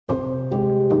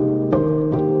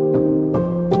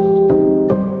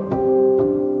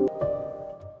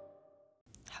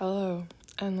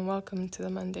welcome to the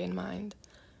Mundane Mind.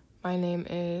 My name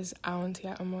is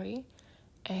Aontia,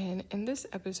 and in this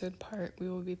episode part, we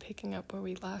will be picking up where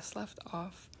we last left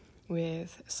off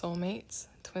with Soulmates,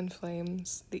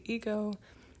 Twinflames, the ego,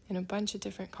 and a bunch of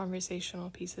different conversational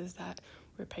pieces that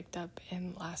were picked up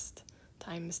in last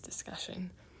time's discussion.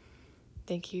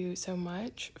 Thank you so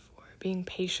much for being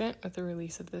patient with the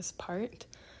release of this part,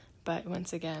 but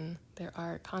once again, there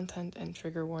are content and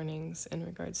trigger warnings in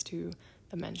regards to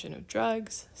the mention of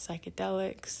drugs,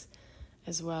 psychedelics,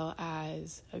 as well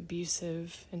as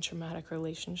abusive and traumatic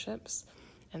relationships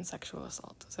and sexual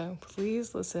assault. So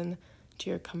please listen to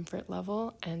your comfort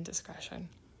level and discretion.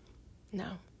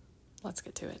 Now, let's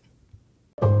get to it.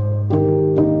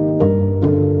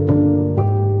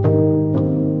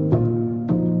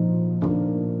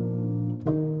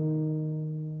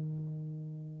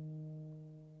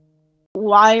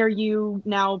 Why are you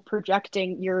now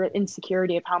projecting your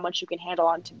insecurity of how much you can handle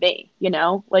onto me? You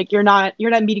know, like you're not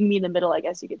meeting me in the middle, I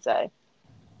guess you could say.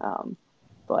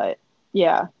 But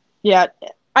yeah.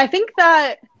 I think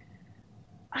the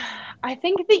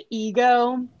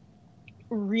ego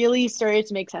really started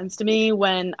to make sense to me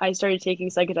when I started taking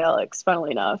psychedelics,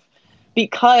 funnily enough,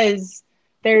 because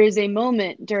there is a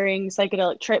moment during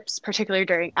psychedelic trips, particularly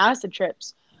during acid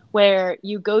trips, where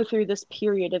you go through this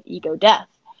period of ego death.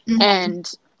 Mm-hmm.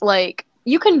 And like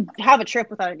you can have a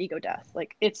trip without an ego death,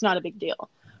 like it's not a big deal,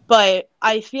 but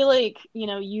I feel like, you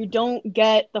know, you don't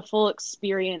get the full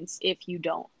experience if you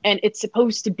don't, and it's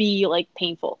supposed to be like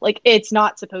painful, like it's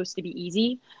not supposed to be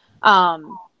easy. But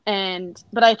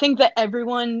I think that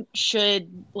everyone should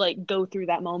like go through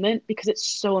that moment because it's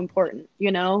so important,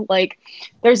 you know, like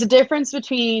there's a difference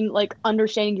between like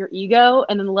understanding your ego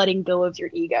and then letting go of your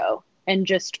ego and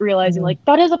just realizing like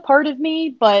that is a part of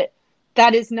me, but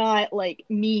that is not like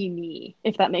me,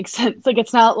 if that makes sense. Like,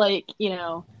 it's not like, you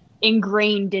know,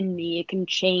 ingrained in me. It can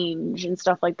change and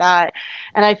stuff like that.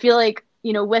 And I feel like,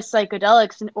 you know, with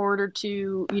psychedelics, in order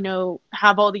to, you know,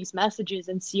 have all these messages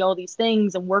and see all these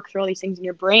things and work through all these things in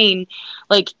your brain,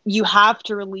 like you have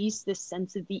to release this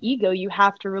sense of the ego. You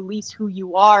have to release who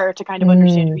you are to kind of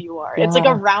understand who you are. Yeah. It's like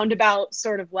a roundabout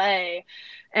sort of way.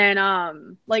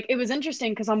 And like, it was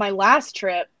interesting because on my last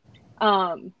trip,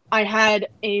 I had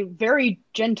a very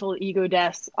gentle ego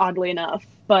death, oddly enough,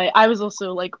 but I was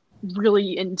also like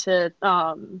really into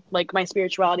like my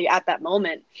spirituality at that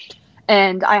moment.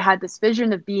 And I had this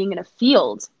vision of being in a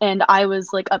field, and I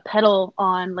was like a petal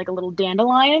on like a little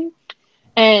dandelion,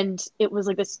 and it was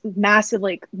like this massive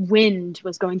like wind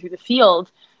was going through the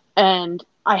field, and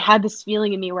I had this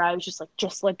feeling in me where I was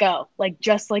just let go,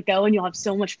 and you'll have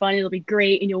so much fun, it'll be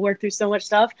great, and you'll work through so much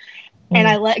stuff. And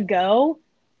I let go.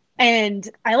 And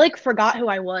I like forgot who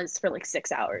I was for like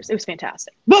 6 hours. It was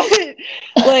fantastic. But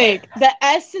like the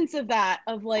essence of that,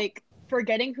 of like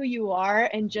forgetting who you are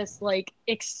and just like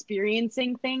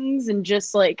experiencing things and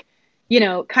just like, you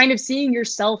know, kind of seeing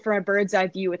yourself from a bird's eye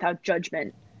view without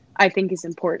judgment, I think is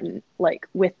important, like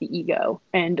with the ego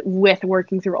and with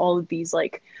working through all of these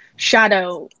like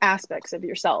shadow aspects of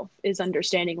yourself, is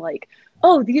understanding like,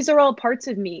 oh, these are all parts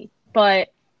of me,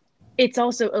 but it's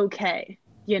also okay.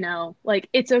 You know, like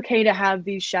it's okay to have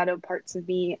these shadow parts of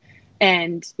me,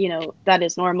 and, you know, that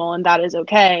is normal and that is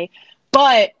okay.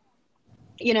 But,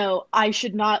 you know, I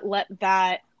should not let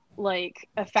that like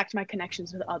affect my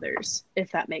connections with others,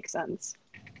 if that makes sense.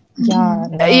 Yeah.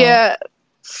 No. Yeah.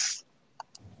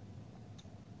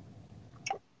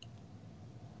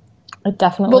 It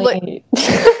definitely.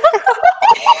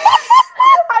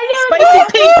 Spicy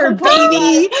paper,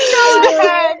 baby.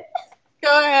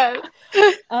 Go ahead.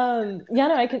 Yeah,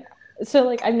 no, I could. So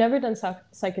like, I've never done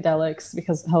psychedelics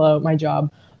because, hello, my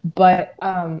job. But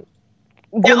yeah.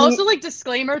 Also, like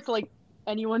disclaimer to like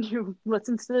anyone who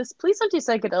listens to this: please don't do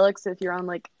psychedelics if you're on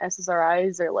like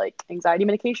SSRIs or like anxiety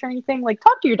medication or anything. Like,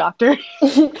 talk to your doctor.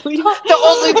 The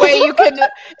only way you can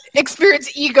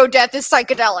experience ego death is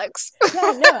psychedelics.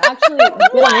 Yeah, no, actually, getting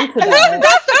into that.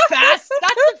 That's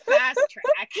the fast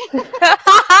track.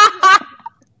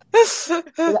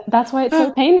 That's why it's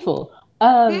so painful.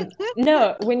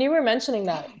 No, when you were mentioning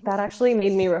that actually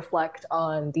made me reflect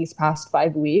on these past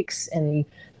 5 weeks, and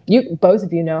you both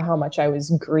of you know how much I was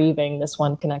grieving this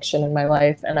one connection in my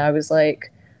life, and I was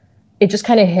like, it just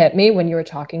kind of hit me when you were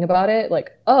talking about it,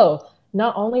 like, oh,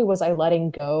 not only was I letting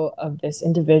go of this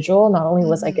individual, not only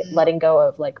was I letting go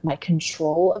of like my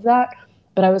control of that,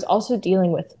 but I was also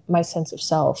dealing with my sense of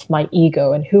self, my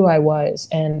ego, and who I was,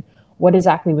 and what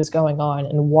exactly was going on,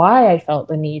 and why I felt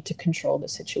the need to control the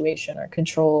situation or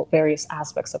control various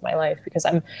aspects of my life, because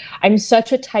I'm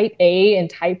such a type A and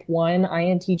type 1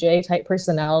 INTJ type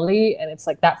personality, and it's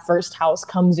like that first house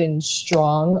comes in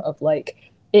strong of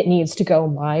like it needs to go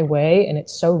my way, and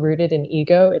it's so rooted in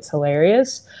ego. It's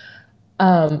hilarious.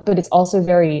 But it's also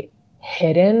very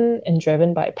hidden and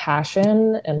driven by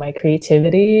passion and my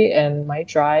creativity and my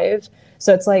drive.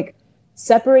 So it's like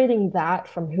separating that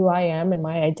from who I am and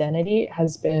my identity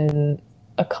has been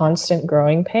a constant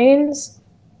growing pains.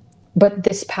 But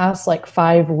this past like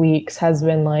 5 weeks has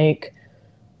been like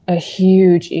a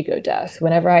huge ego death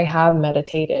whenever I have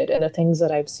meditated, and the things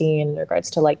that I've seen in regards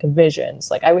to like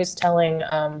visions. Like I was telling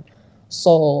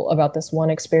Soul about this one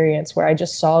experience where I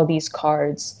just saw these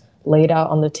cards laid out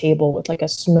on the table with like a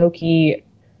smoky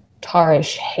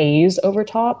tarish haze over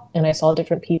top, and I saw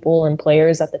different people and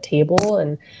players at the table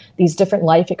and these different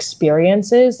life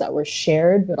experiences that were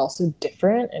shared but also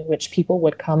different, in which people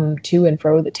would come to and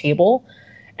fro the table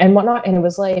and whatnot. And it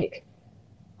was like,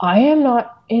 I am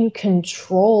not in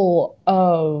control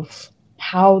of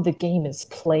how the game is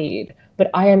played, but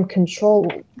I am in control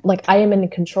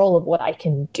of what I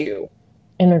can do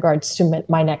in regards to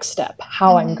my next step,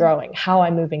 how I'm growing, how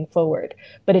I'm moving forward.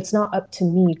 But it's not up to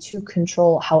me to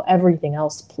control how everything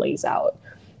else plays out.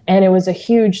 And it was a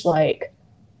huge like,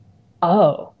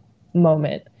 oh,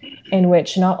 moment in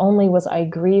which not only was I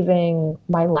grieving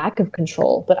my lack of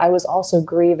control, but I was also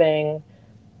grieving,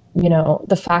 you know,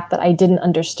 the fact that I didn't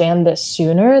understand this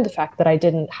sooner, the fact that I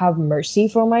didn't have mercy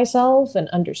for myself and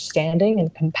understanding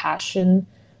and compassion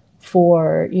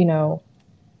for, you know,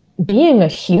 being a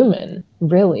human,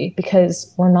 really,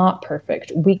 because we're not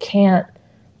perfect. We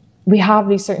have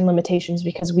these certain limitations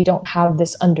because we don't have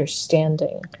this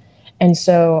understanding. And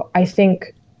so I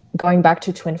think going back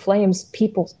to Twin Flames,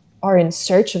 people are in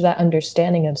search of that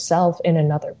understanding of self in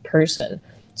another person.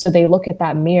 So they look at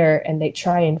that mirror and they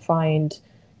try and find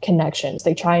connections.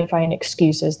 They try and find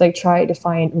excuses. They try to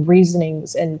find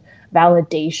reasonings and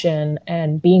validation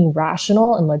and being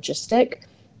rational and logistic,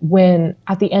 when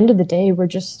at the end of the day, we're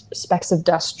just specks of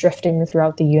dust drifting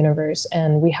throughout the universe,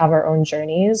 and we have our own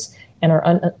journeys and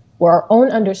our own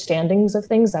understandings of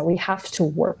things that we have to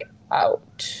work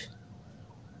out.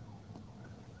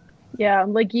 Yeah,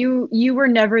 like you were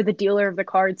never the dealer of the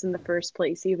cards in the first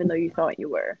place, even though you thought you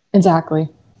were. Exactly.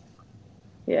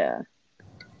 Yeah.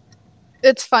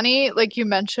 It's funny, like you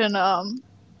mentioned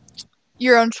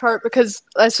your own chart, because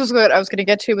this was what I was going to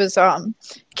get to, was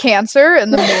Cancer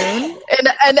and the moon.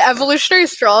 and evolutionary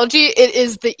astrology, it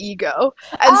is the ego.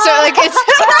 And so like it's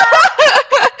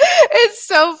it's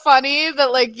so funny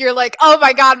that like you're like, oh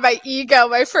my god, my ego,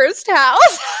 my first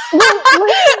house.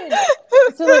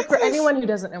 So like, for anyone who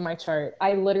doesn't know my chart,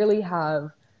 I literally have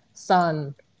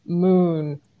Sun,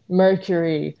 Moon,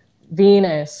 Mercury,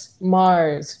 Venus,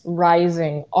 Mars,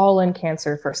 rising, all in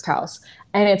Cancer first house.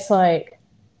 And it's like,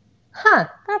 huh,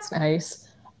 that's nice.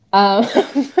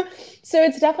 So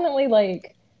it's definitely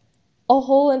like a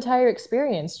whole entire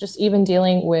experience, just even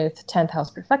dealing with 10th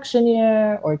house perfection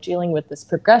year, or dealing with this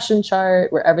progression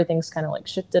chart where everything's kind of like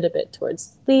shifted a bit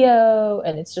towards Leo.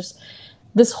 And it's just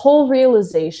this whole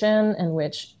realization in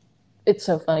which it's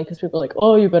so funny because people are like,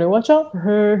 oh, you better watch out for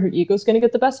her. Her ego's going to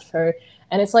get the best of her.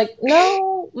 And it's like,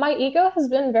 no, my ego has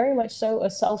been very much so a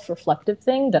self-reflective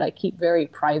thing that I keep very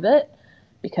private,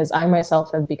 because I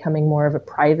myself am becoming more of a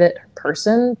private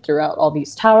person throughout all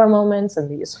these tower moments and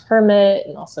these hermit,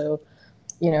 and also,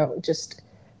 you know, just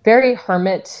very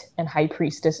hermit and high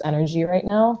priestess energy right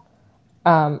now,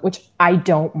 which I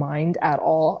don't mind at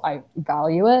all. I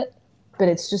value it, but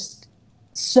it's just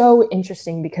so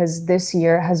interesting because this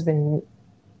year has been,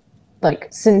 like,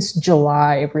 since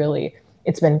July, really,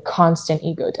 it's been constant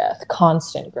ego death,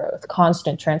 constant growth,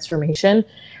 constant transformation.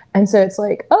 And so it's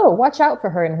like, oh, watch out for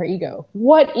her and her ego.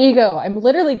 What ego? I'm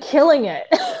literally killing it.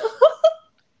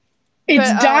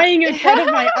 It's dying in front of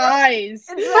my eyes.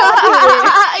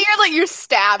 You're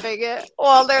stabbing it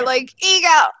while they're like, ego.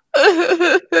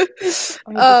 But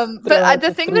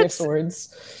the thing that's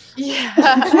swords.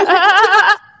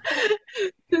 Yeah.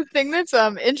 The thing that's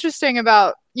interesting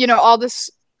about, you know, all this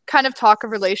kind of talk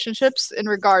of relationships in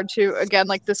regard to, again,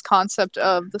 like this concept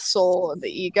of the soul and the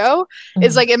ego,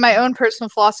 is like, in my own personal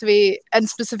philosophy, and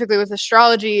specifically with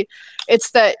astrology,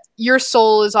 it's that your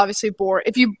soul is obviously born.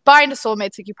 If you buy into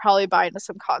soulmates, like, you probably buy into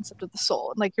some concept of the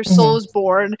soul, and like your soul is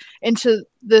born into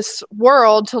this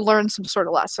world to learn some sort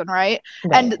of lesson, right?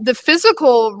 And the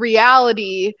physical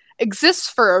reality exists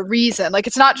for a reason. Like,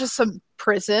 it's not just some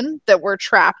prison that we're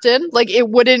trapped in. Like, it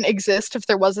wouldn't exist if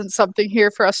there wasn't something here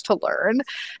for us to learn.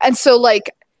 And so, like,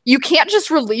 you can't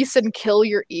just release and kill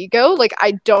your ego. Like,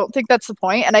 I don't think that's the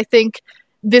point. And I think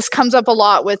this comes up a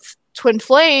lot with Twin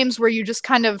Flames, where you just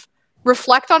kind of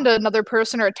reflect onto another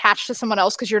person or attach to someone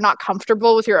else because you're not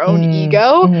comfortable with your own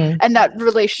ego and that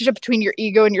relationship between your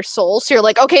ego and your soul. So you're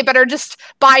like, okay, better just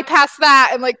bypass that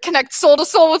and like connect soul to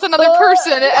soul with another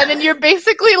person. And then you're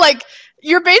basically like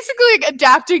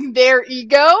adapting their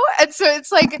ego. And so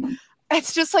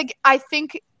it's just like, I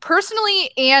think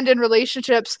personally and in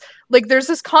relationships, like there's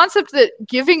this concept that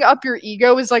giving up your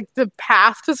ego is like the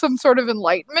path to some sort of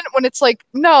enlightenment, when it's like,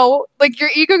 no, like your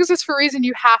ego exists for a reason.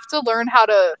 You have to learn how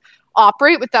to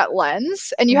operate with that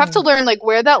lens, and you have to learn like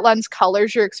where that lens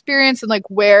colors your experience and like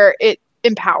where it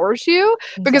empowers you.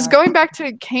 Because going back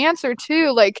to Cancer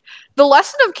too, like the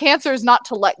lesson of Cancer is not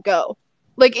to let go.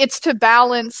 Like it's to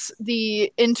balance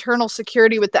the internal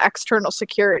security with the external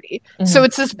security. So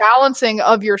it's this balancing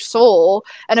of your soul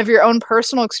and of your own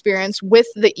personal experience with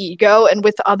the ego and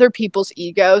with other people's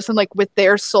egos and like with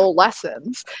their soul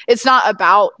lessons. It's not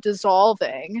about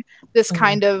dissolving this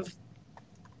kind of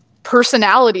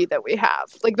personality that we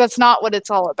have. Like that's not what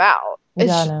it's all about.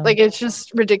 It's like it's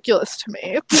just ridiculous to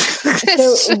me.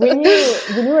 So when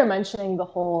you were mentioning the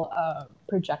whole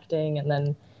projecting and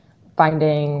then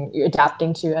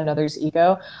adapting to another's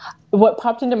ego, what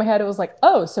popped into my head, it was like,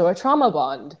 oh, so a trauma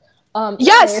bond.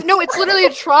 Yes, no, it's literally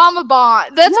a trauma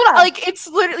bond. That's what, like, it's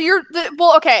literally,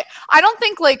 well, okay, I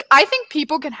think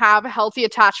people can have a healthy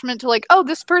attachment to, like, oh,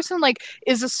 this person, like,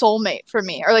 is a soulmate for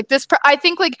me, or, like, I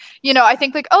think, like,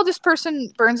 oh, this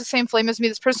person burns the same flame as me,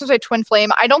 this person's my twin flame.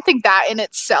 I don't think that in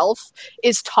itself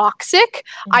is toxic.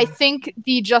 I think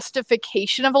the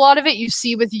justification of a lot of it you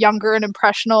see with younger and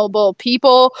impressionable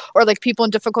people, or, like, people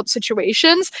in difficult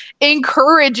situations,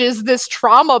 encourages this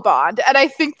trauma bond, and I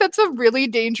think that's a really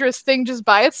dangerous thing just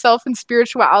by itself in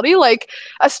spirituality. Like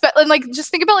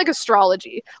just think about like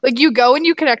astrology. Like you go and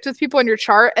you connect with people in your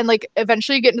chart, and like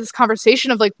eventually you get into this conversation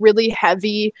of like really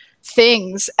heavy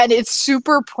things, and it's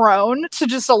super prone to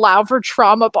just allow for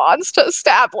trauma bonds to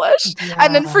establish,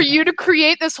 and then for you to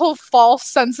create this whole false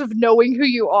sense of knowing who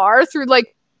you are through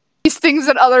like these things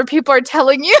that other people are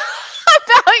telling you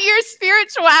about your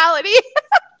spirituality.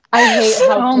 I hate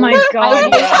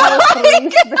how three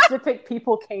specific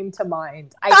people came to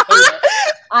mind. I hate it.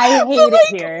 I hate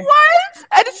it here. What?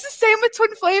 And it's the same with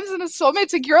twin flames and a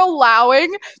soulmate. Like you're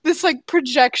allowing this like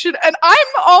projection, and I'm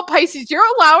all Pisces. You're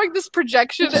allowing this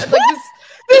projection and like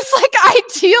this like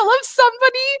ideal of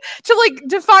somebody to like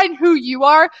define who you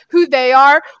are, who they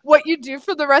are, what you do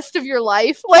for the rest of your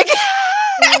life. Like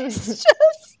it's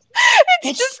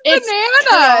just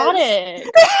bananas.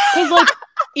 Because like,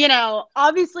 you know,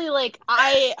 obviously, like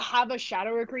I have a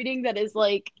shadow work reading that is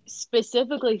like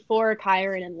specifically for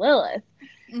Chiron and Lilith,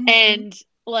 and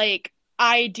like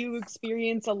I do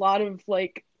experience a lot of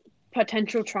like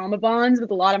potential trauma bonds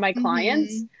with a lot of my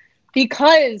clients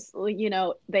because, you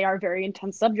know, they are very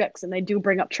intense subjects and they do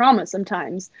bring up trauma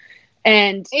sometimes.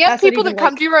 And people that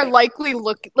come to you are likely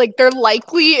they're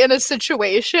likely in a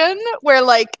situation where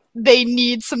like they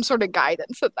need some sort of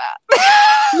guidance at that.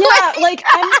 Yeah, like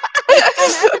I'm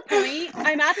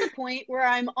at the point where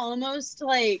I'm almost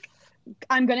like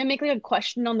I'm gonna make like a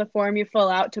question on the form you fill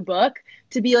out to book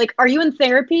to be like, are you in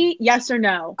therapy? Yes or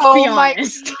no? Oh be my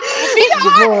honest.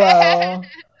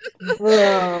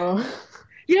 Bro.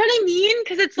 You know what I mean?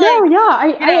 Because it's like,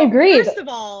 I agree. First of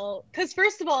all,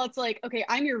 it's like, okay,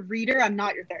 I'm your reader. I'm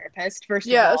not your therapist. First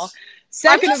of all,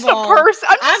 second of all, I'm just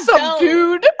some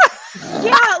dude.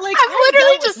 Yeah, like I'm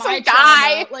literally just some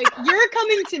guy. Like you're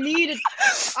coming to me to.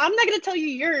 I'm not gonna tell you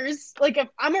yours. Like if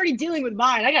I'm already dealing with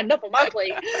mine, I got enough on my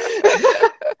plate.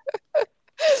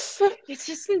 It's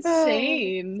just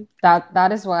insane.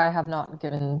 That is why I have not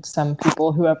given some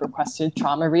people who have requested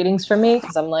trauma readings from me,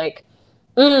 because I'm like,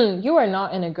 you are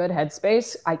not in a good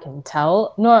headspace, I can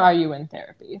tell, nor are you in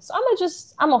therapy. So I'm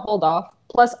gonna hold off.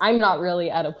 Plus, I'm not really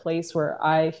at a place where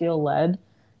I feel led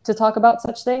to talk about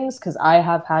such things because I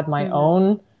have had my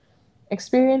own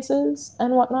experiences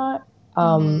and whatnot.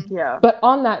 But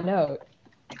on that note,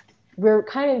 we're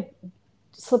kind of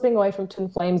slipping away from twin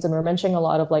flames and we're mentioning a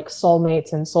lot of like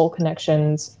soulmates and soul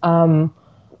connections.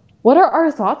 What are our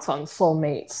thoughts on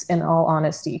soulmates, in all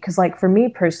honesty? Because like for me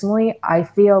personally, I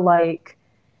feel like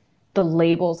the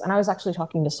labels, and I was actually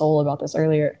talking to Soul about this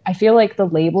earlier, I feel like the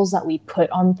labels that we put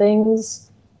on things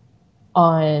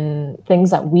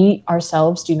that we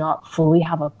ourselves do not fully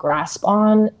have a grasp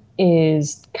on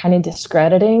is kind of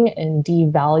discrediting and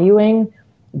devaluing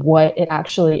what it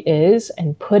actually is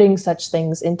and putting such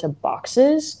things into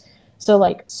boxes. So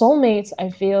like soulmates, I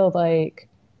feel like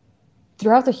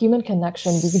throughout the human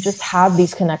connection, we could just have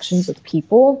these connections with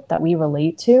people that we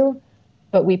relate to,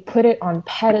 but we put it on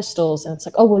pedestals and it's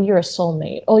like, oh, well, you're a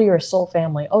soulmate. Oh, you're a soul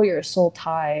family. Oh, you're a soul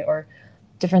tie, or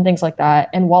different things like that.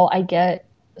 And while I get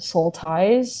soul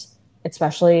ties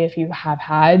especially if you have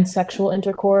had sexual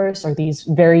intercourse or these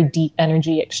very deep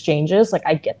energy exchanges. Like,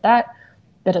 I get that.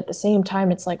 But at the same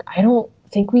time, it's like, I don't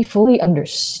think we fully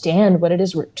understand what it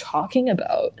is we're talking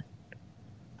about.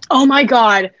 Oh my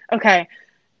God. Okay.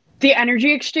 The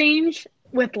energy exchange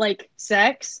with like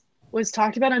sex was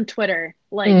talked about on Twitter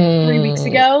like 3 weeks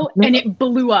ago, and it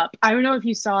blew up. I don't know if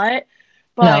you saw it,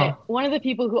 but one of the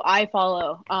people who I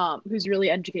follow, who's really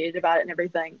educated about it and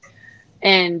everything,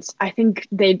 and I think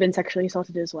they'd been sexually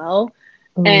assaulted as well.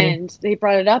 And they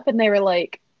brought it up and they were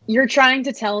like, you're trying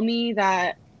to tell me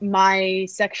that my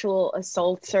sexual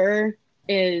assaulter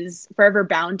is forever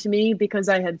bound to me because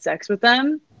I had sex with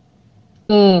them?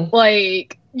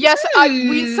 Like, yes,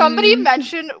 somebody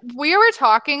mentioned, we were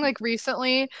talking like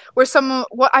recently where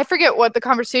I forget what the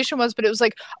conversation was, but it was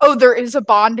like, oh, there is a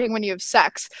bonding when you have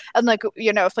sex, and like,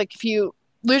 you know, if you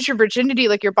lose your virginity,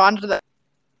 like you're bonded to that.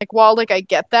 Like, while like I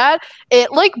get that,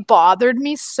 it like bothered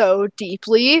me so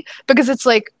deeply because it's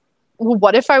like, well,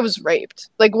 what if I was raped?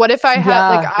 Like, what if I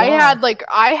had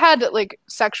I had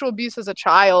sexual abuse as a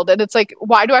child, and it's like,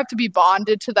 why do I have to be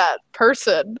bonded to that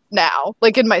person now?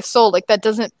 Like, in my soul, like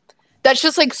that's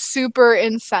just like super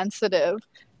insensitive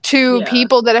to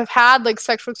people that have had like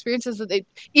sexual experiences that they,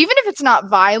 even if it's not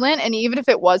violent and even if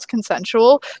it was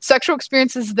consensual, sexual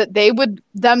experiences that they would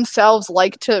themselves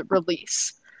like to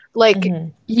release. Like,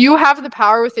 you have the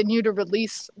power within you to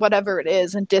release whatever it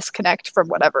is and disconnect from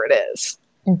whatever it is.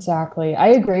 Exactly. I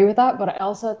agree with that, but I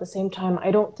also, at the same time, I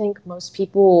don't think most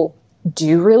people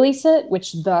do release it,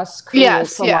 which thus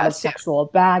creates a lot of sexual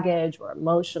baggage or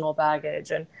emotional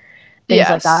baggage and things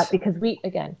like that, because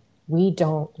we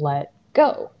don't let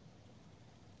go.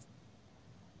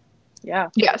 Yeah.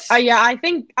 Yes. I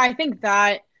think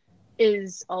that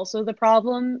is also the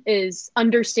problem, is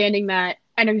understanding that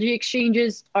energy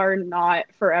exchanges are not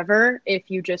forever if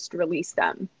you just release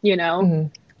them, you know?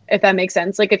 If that makes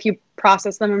sense. Like, if you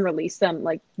process them and release them,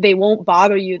 like, they won't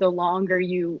bother you the longer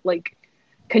you like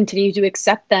continue to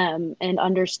accept them and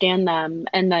understand them,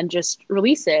 and then just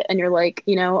release it. And you're like,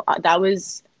 you know, that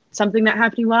was something that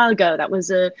happened a while ago. That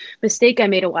was a mistake I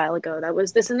made a while ago. That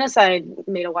was this and this I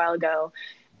made a while ago.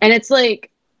 And it's like,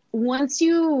 once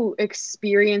you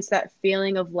experience that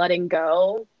feeling of letting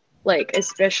go, like,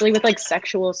 especially with like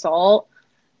sexual assault,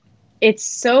 it's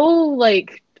so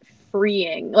like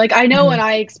freeing. Like, I know when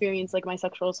I experienced like my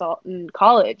sexual assault in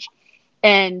college,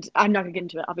 and I'm not gonna get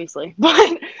into it obviously,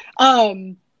 but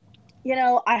you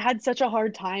know, I had such a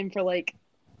hard time for like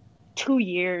 2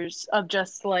 years of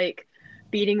just like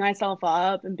beating myself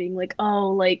up and being like, oh,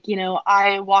 like, you know,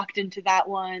 I walked into that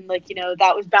one, like, you know,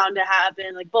 that was bound to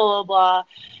happen, like, blah blah blah.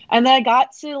 And then I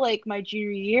got to like my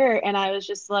junior year and I was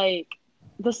just like,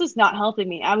 this is not helping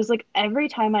me. I was like, every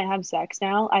time I have sex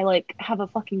now, I like have a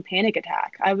fucking panic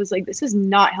attack. I was like, this is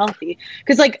not healthy.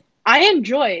 Because like, I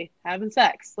enjoy having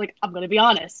sex. Like, I'm gonna be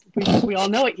honest. We all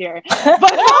know it here.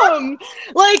 But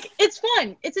like, it's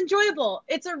fun. It's enjoyable.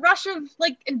 It's a rush of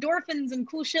like endorphins and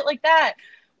cool shit like that.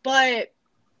 But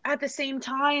at the same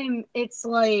time, it's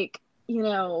like, you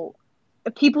know,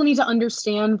 people need to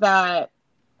understand that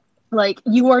like,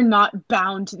 you are not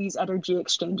bound to these energy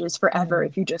exchanges forever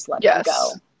if you just let them go.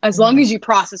 As long as you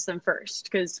process them first.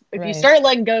 Because if you start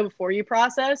letting go before you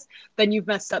process, then you've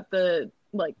messed up the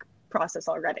like process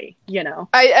already, you know?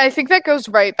 I think that goes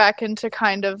right back into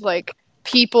kind of like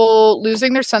people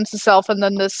losing their sense of self, and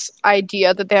then this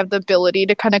idea that they have the ability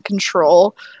to kind of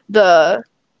control the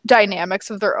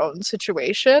dynamics of their own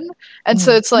situation. And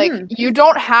so it's like, you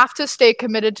don't have to stay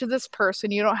committed to this person.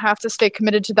 You don't have to stay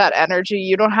committed to that energy.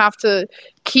 You don't have to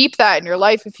keep that in your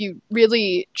life if you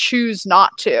really choose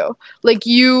not to. Like,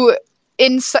 you,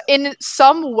 in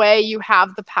some way, you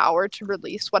have the power to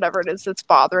release whatever it is that's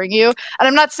bothering you. And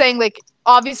I'm not saying like,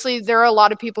 obviously there are a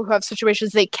lot of people who have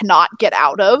situations they cannot get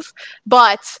out of,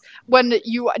 but when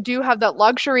you do have that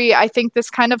luxury, I think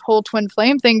this kind of whole twin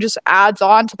flame thing just adds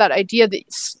on to that idea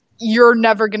that you're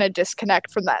never going to disconnect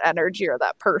from that energy or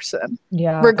that person,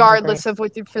 regardless of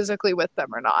whether you're physically with them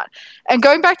or not. And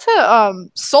going back to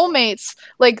soulmates,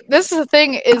 like, this is the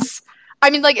thing is,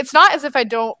 I mean, like, it's not as if I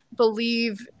don't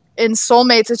believe in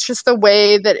soulmates, it's just the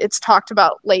way that it's talked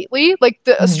about lately. Like,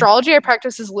 the astrology I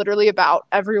practice is literally about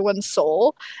everyone's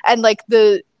soul, and like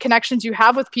the connections you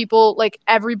have with people, like,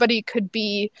 everybody could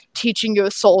be teaching you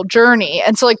a soul journey.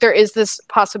 And so like, there is this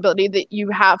possibility that you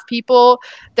have people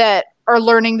that are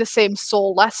learning the same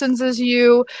soul lessons as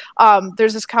you.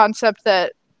 There's this concept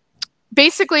that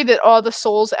basically that all the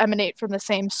souls emanate from the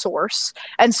same source,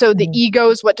 and so the ego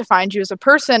is what defines you as a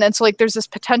person. And so like, there's this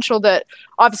potential that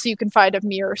obviously you can find a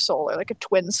mirror soul or like a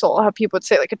twin soul, how people would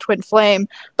say like a twin flame.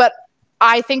 But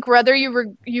I think whether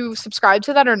you subscribe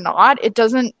to that or not, it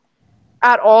doesn't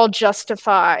at all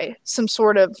justify some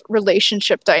sort of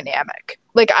relationship dynamic.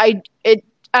 Like I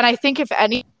think if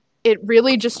any, it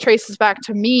really just traces back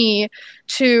to me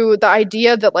to the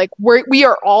idea that like we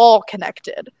are all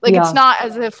connected. Like it's not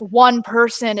as if one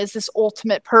person is this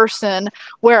ultimate person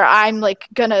where I'm like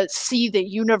gonna see the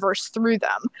universe through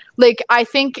them. Like I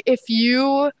think if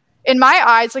you, in my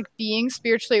eyes, like being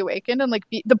spiritually awakened and like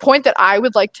the point that I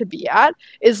would like to be at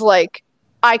is like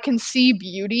I can see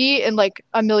beauty in like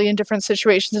a million different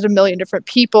situations and a million different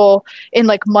people in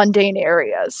like mundane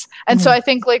areas. And so I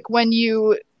think like when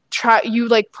you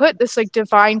like put this like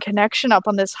divine connection up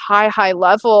on this high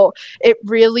level, it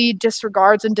really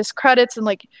disregards and discredits and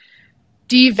like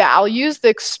devalues the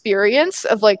experience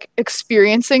of like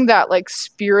experiencing that like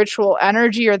spiritual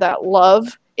energy or that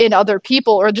love in other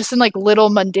people or just in like little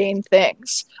mundane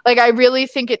things. Like I really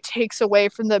think it takes away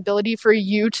from the ability for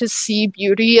you to see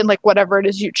beauty in like whatever it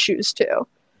is you choose to,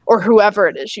 or whoever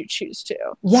it is you choose to.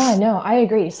 Yeah, no, I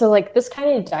agree. So like this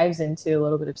kind of dives into a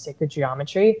little bit of sacred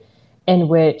geometry, in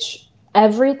which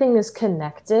everything is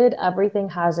connected, everything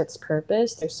has its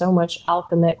purpose. There's so much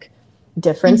alchemic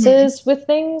differences with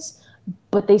things,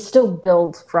 but they still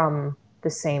build from the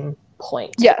same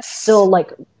point. Yes. Still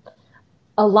like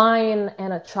a line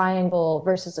and a triangle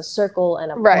versus a circle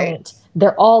and a point.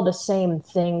 They're all the same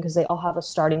thing because they all have a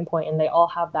starting point and they all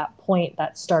have that point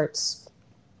that starts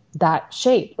that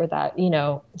shape or that, you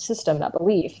know, system, that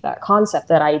belief, that concept,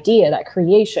 that idea, that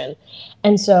creation.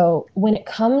 And so when it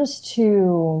comes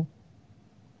to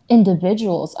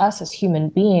individuals, us as human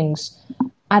beings,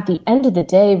 at the end of the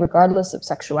day, regardless of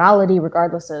sexuality,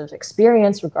 regardless of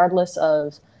experience, regardless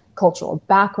of cultural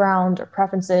background or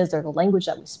preferences or the language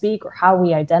that we speak or how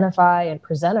we identify and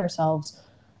present ourselves,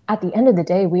 at the end of the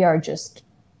day, we are just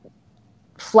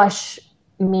flesh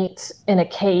meat in a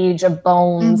cage of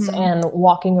bones and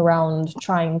walking around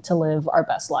trying to live our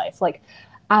best life. Like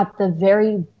at the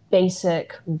very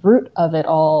basic root of it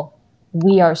all,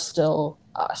 we are still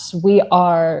us. We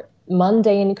are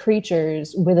mundane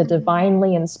creatures with a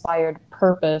divinely inspired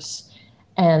purpose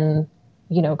and,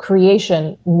 you know,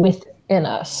 creation within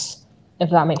us, if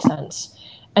that makes sense.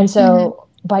 And so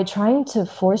by trying to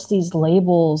force these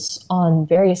labels on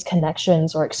various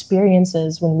connections or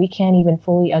experiences when we can't even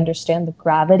fully understand the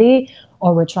gravity,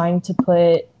 or we're trying to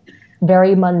put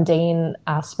very mundane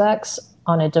aspects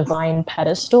on a divine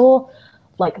pedestal,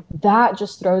 like that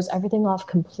just throws everything off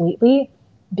completely.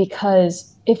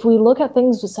 Because if we look at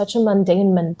things with such a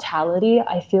mundane mentality,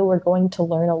 I feel we're going to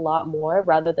learn a lot more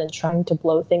rather than trying to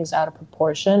blow things out of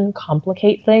proportion,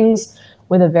 complicate things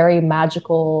with a very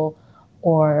magical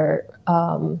or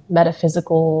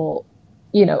metaphysical,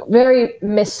 you know, very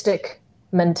mystic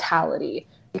mentality.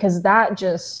 Because that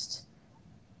just,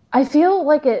 I feel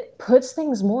like it puts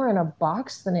things more in a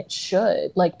box than it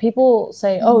should. Like people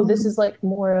say, oh, this is like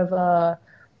more of a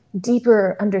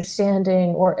deeper understanding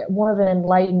or more of an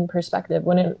enlightened perspective,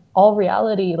 when in all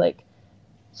reality, like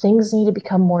things need to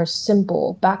become more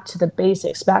simple, back to the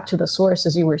basics, back to the source,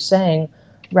 as you were saying,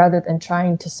 rather than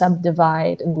trying to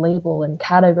subdivide and label and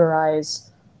categorize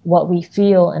what we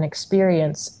feel and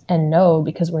experience and know,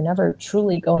 because we're never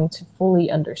truly going to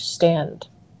fully understand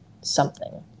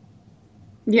something.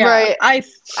 Yeah, right.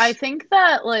 I think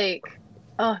that like,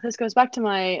 oh, this goes back to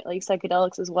my like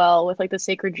psychedelics as well, with like the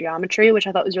sacred geometry, which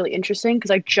I thought was really interesting because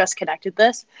I just connected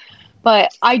this.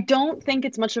 But I don't think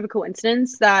it's much of a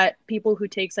coincidence that people who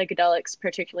take psychedelics,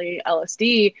 particularly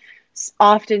LSD,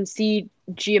 often see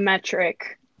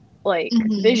geometric like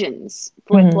visions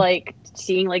with like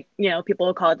seeing, like, you know, people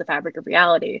will call it the fabric of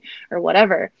reality or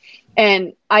whatever.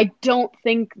 And I don't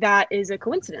think that is a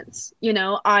coincidence. You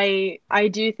know, I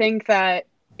do think that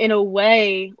in a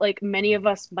way, like many of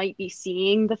us might be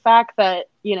seeing the fact that,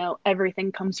 you know,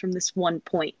 everything comes from this one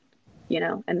point, you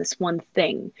know, and this one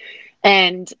thing.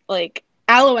 And like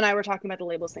Aloe and I were talking about the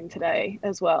labels thing today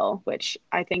as well, which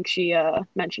I think she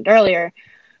mentioned earlier.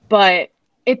 But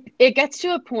it gets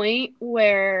to a point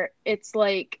where it's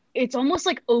like, it's almost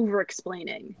like over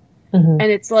explaining. And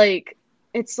it's like,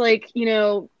 you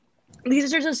know,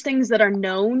 these are just things that are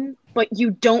known, but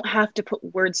you don't have to put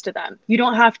words to them. You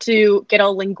don't have to get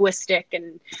all linguistic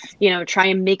and, you know, try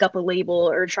and make up a label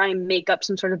or try and make up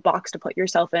some sort of box to put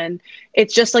yourself in.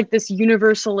 It's just like this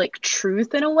universal like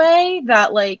truth in a way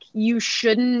that like you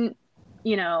shouldn't,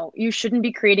 you know, you shouldn't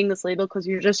be creating this label, because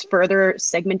you're just further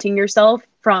segmenting yourself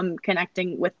from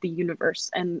connecting with the universe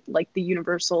and like the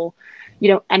universal,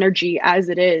 you know, energy as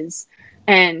it is.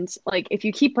 And like if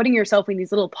you keep putting yourself in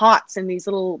these little pots and these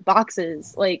little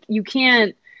boxes, like you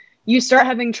can't you start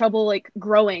having trouble like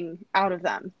growing out of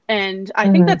them. And I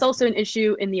think that's also an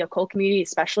issue in the occult community,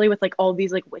 especially with like all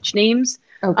these like witch names,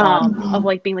 of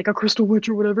like being like a crystal witch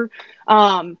or whatever.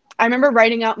 I remember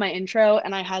writing out my intro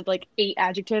and I had like 8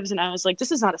 adjectives and I was like,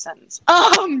 this is not a sentence.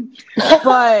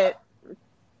 But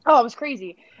oh, it was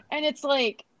crazy. And it's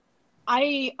like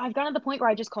I've gotten to the point where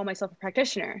I just call myself a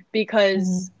practitioner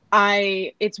because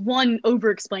it's one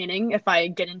over explaining if I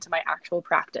get into my actual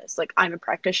practice. Like, I'm a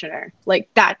practitioner. Like,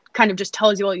 that kind of just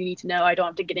tells you all you need to know. I don't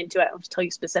have to get into it. I'll just tell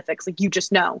you specifics. Like, you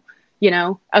just know,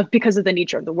 because of the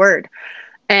nature of the word.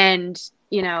 And,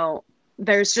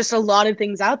 there's just a lot of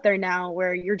things out there now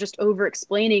where you're just over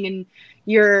explaining and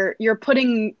you're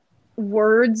putting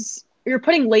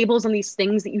labels on these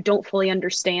things that you don't fully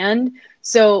understand.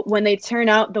 So when they turn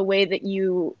out the way that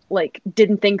you like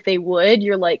didn't think they would,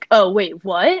 you're like, oh wait,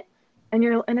 what?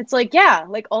 And it's like, yeah,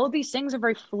 like all of these things are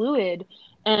very fluid,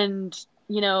 and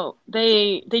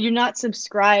they do not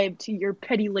subscribe to your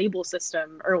petty label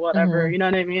system or whatever. You know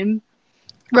what I mean?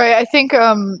 Right. I think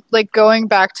like going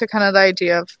back to kind of the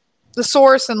idea of the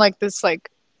source and like this like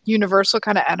universal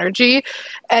kind of energy,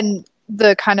 and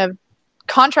the kind of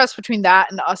contrast between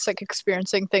that and us like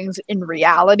experiencing things in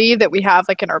reality that we have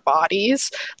like in our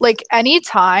bodies. Like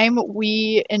anytime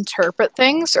we interpret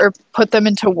things or put them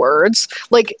into words,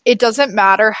 like it doesn't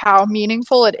matter how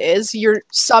meaningful it is, you're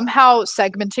somehow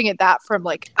segmenting it that from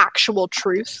like actual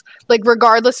truth. Like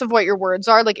regardless of what your words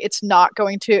are, like it's not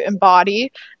going to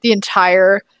embody the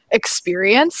entire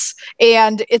experience,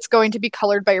 and it's going to be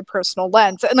colored by your personal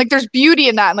lens. And like there's beauty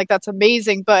in that, and like that's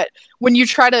amazing, but when you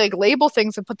try to like label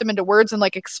things and put them into words and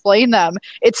like explain them,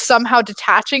 it's somehow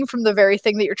detaching from the very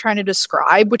thing that you're trying to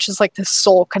describe, which is like this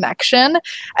soul connection.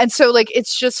 And so like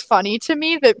it's just funny to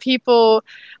me that people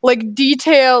like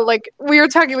detail, like we were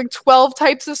talking like 12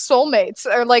 types of soulmates,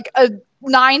 or like a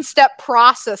 9-step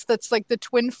process that's like the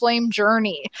twin flame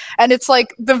journey. And it's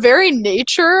like the very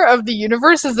nature of the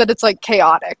universe is that it's like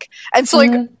chaotic. And so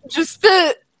like just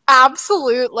the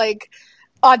absolute like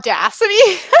audacity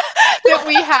that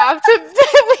we have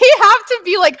to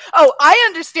be like, oh, I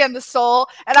understand the soul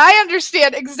and I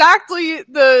understand exactly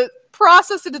the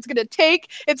process that it's going to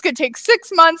take. It's going to take 6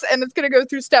 months and it's going to go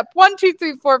through step 1, 2,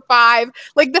 3, 4, 5.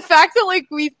 Like the fact that like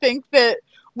we think that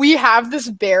we have this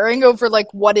bearing over like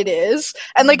what it is.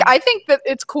 And like I think that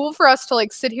it's cool for us to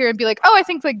like sit here and be like, oh, I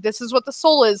think like this is what the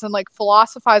soul is, and like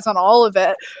philosophize on all of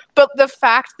it. But the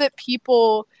fact that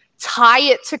people tie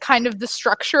it to kind of the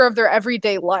structure of their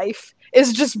everyday life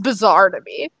is just bizarre to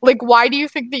me. Like, why do you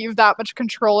think that you have that much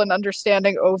control and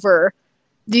understanding over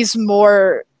these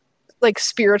more like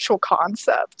spiritual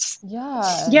concepts?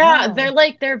 Yeah,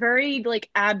 they're very like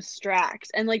abstract,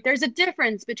 and like there's a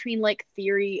difference between like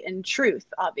theory and truth,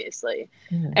 obviously.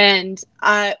 And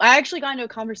I actually got into a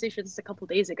conversation with this a couple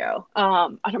days ago. I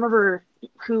don't remember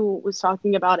who was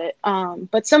talking about it,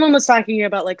 but someone was talking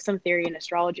about like some theory in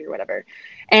astrology or whatever,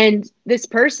 and this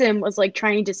person was like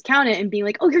trying to discount it and being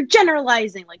like, oh, you're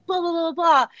generalizing, like blah blah blah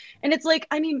blah. And it's like,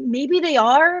 I mean, maybe they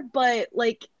are, but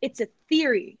like it's a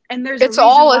theory, and there's it's a reason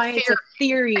all why a it's a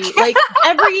theory. Like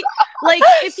like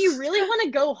if you really want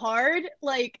to go hard,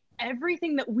 like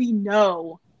everything that we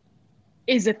know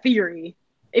is a theory.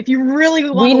 If you really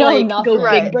want to like go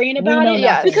big brain about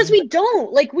it, because we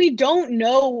don't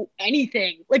know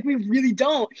anything. Like we really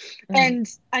don't. And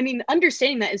I mean,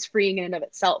 understanding that is freeing in and of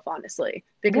itself, honestly,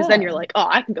 because then you're like, oh,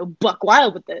 I can go buck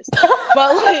wild with this.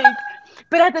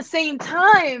 but at the same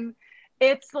time,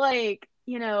 it's like,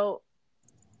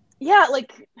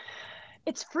 like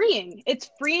it's freeing. It's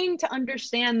freeing to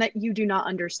understand that you do not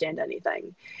understand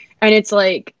anything. And it's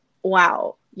like,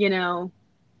 wow,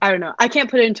 I don't know. I can't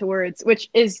put it into words, which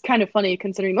is kind of funny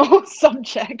considering the whole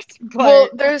subject. But well,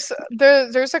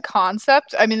 there's a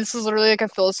concept. I mean, this is literally like a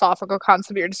philosophical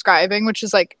concept you're describing, which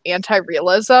is like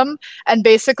anti-realism. And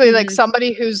basically like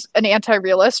somebody who's an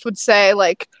anti-realist would say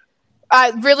like,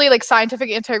 really like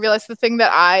scientific anti-realist, the thing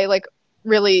that I like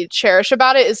really cherish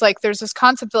about it is like there's this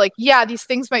concept that like, yeah, these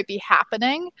things might be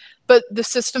happening, but the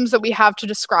systems that we have to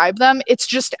describe them, it's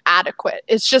just adequate.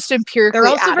 It's just empirically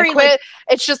adequate. Very, like,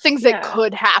 it's just things that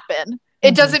could happen.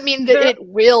 It doesn't mean that it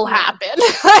will happen.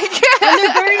 Like,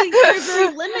 and they're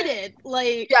very limited.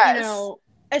 Like,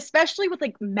 especially with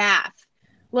like math.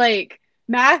 Like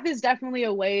math is definitely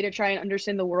a way to try and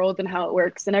understand the world and how it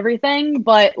works and everything,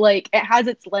 but like it has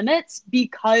its limits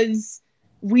because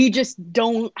we just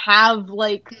don't have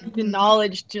like the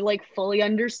knowledge to like fully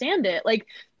understand it. Like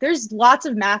there's lots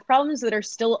of math problems that are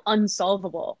still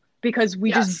unsolvable because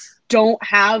we just don't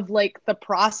have like the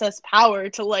process power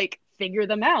to like figure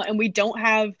them out, and we don't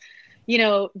have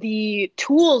the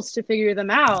tools to figure them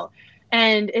out.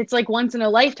 And it's like once in a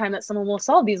lifetime that someone will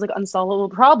solve these like unsolvable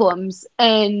problems.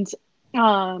 And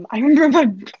I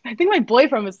remember I think my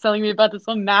boyfriend was telling me about this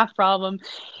one math problem,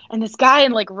 and this guy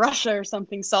in like Russia or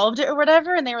something solved it or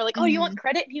whatever, and they were like, "Oh, you want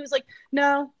credit?" And he was like,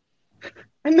 "No."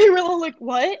 And they were all like,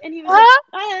 "What?" And he was like,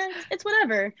 it's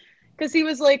whatever. Because he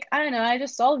was like, I don't know, I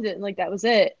just solved it and like that was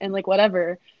it and like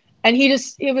whatever. And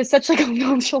it was such like a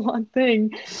nonchalant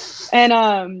thing.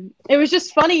 And it was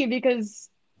just funny because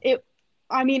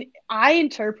I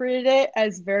interpreted it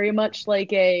as very much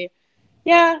like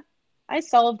yeah, I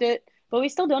solved it, but we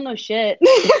still don't know shit.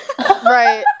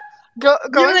 Right.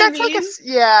 Going back I mean?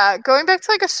 to going back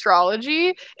to like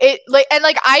astrology,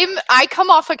 I come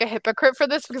off like a hypocrite for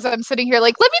this because I'm sitting here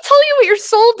like, let me tell you what your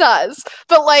soul does.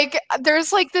 But like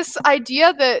there's like this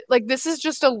idea that like this is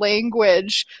just a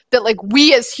language that like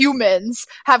we as humans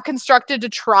have constructed to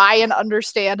try and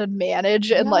understand and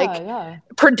manage and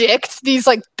predict these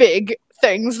like big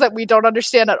things that we don't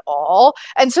understand at all.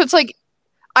 And so it's like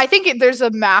I think there's a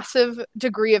massive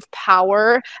degree of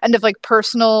power and of like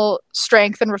personal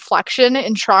strength and reflection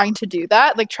in trying to do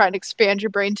that, like trying to expand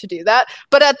your brain to do that.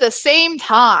 But at the same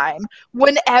time,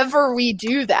 whenever we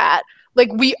do that,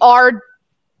 like we are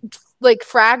like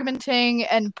fragmenting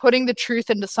and putting the truth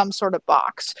into some sort of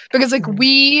box, because like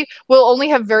we will only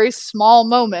have very small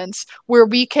moments where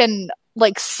we can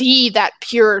like see that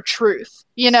pure truth,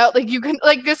 you know, like you can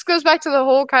like this goes back to the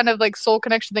whole kind of like soul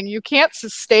connection thing. You can't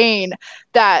sustain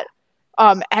that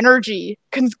energy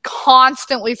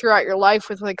constantly throughout your life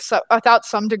with like without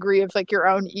some degree of like your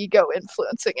own ego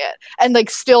influencing it, and like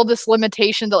still this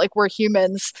limitation that like we're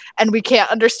humans and we can't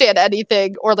understand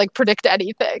anything or like predict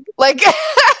anything, like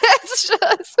it's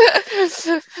just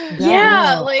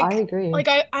like I agree. like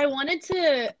I wanted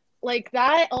to like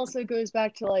that also goes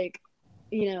back to like,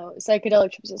 you know,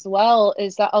 psychedelic trips as well,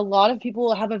 is that a lot of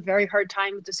people have a very hard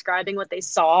time describing what they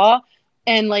saw.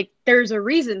 And like there's a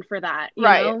reason for that, you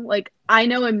know? Like I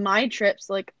know in my trips,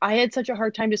 like I had such a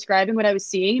hard time describing what I was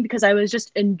seeing because I was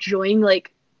just enjoying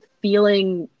like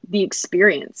feeling the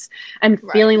experience and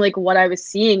feeling like what I was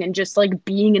seeing and just like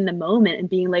being in the moment and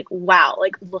being like, wow,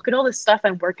 like look at all this stuff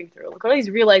I'm working through. Look at all these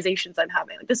realizations I'm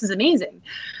having. Like this is amazing.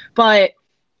 But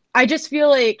I just feel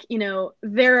like, you know,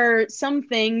 there are some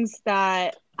things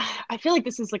that I feel like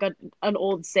this is like an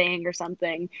old saying or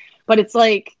something, but it's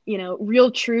like, you know,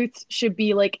 real truth should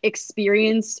be like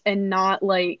experienced and not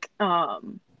like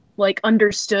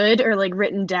understood or like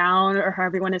written down or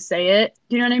however you want to say it.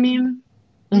 Do you know what I mean?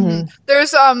 Mm-hmm.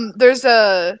 There's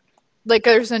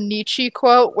a Nietzsche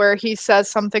quote where he says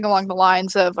something along the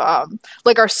lines of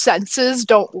like our senses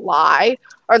don't lie,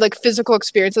 or like physical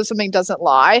experience of something doesn't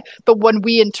lie, but when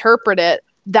we interpret it,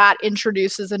 that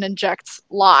introduces and injects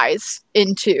lies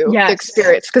into the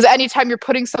experience. Because anytime you're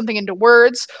putting something into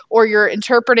words or you're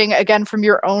interpreting again from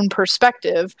your own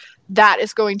perspective, that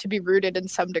is going to be rooted in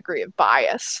some degree of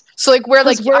bias. So like where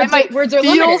like I might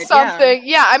feel something,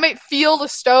 I might feel the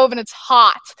stove and it's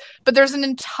hot, but there's an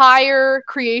entire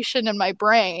creation in my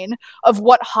brain of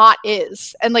what hot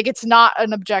is, and like it's not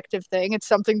an objective thing, it's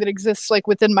something that exists like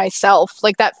within myself,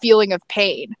 like that feeling of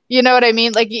pain, you know what I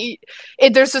mean? Like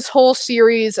there's this whole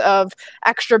series of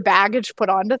extra baggage put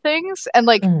onto things, and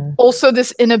like also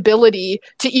this inability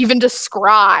to even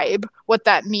describe what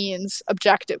that means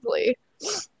objectively.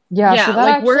 Yeah, so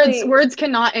like actually... words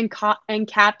cannot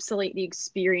encapsulate the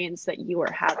experience that you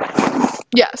are having.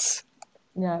 Yes.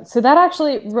 Yeah, so that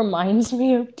actually reminds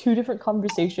me of two different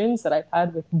conversations that I've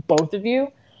had with both of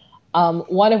you.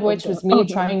 One of which was me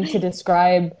trying to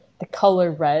describe the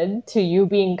color red to you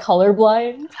being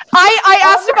colorblind. I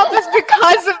asked about this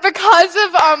because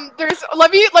of there's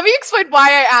let me explain why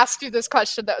I asked you this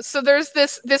question though. So there's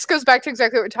this goes back to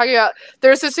exactly what we're talking about.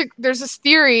 There's this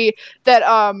theory that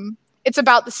it's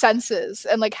about the senses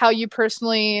and like how you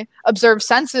personally observe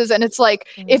senses, and it's like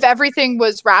if everything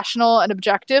was rational and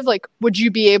objective, like would you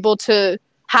be able to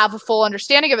have a full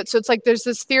understanding of it? So it's like there's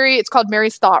this theory, it's called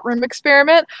Mary's thought room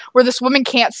experiment, where this woman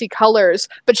can't see colors,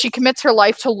 but she commits her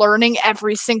life to learning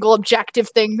every single objective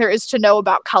thing there is to know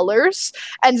about colors,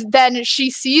 and then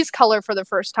she sees color for the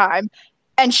first time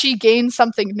and she gains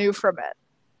something new from it.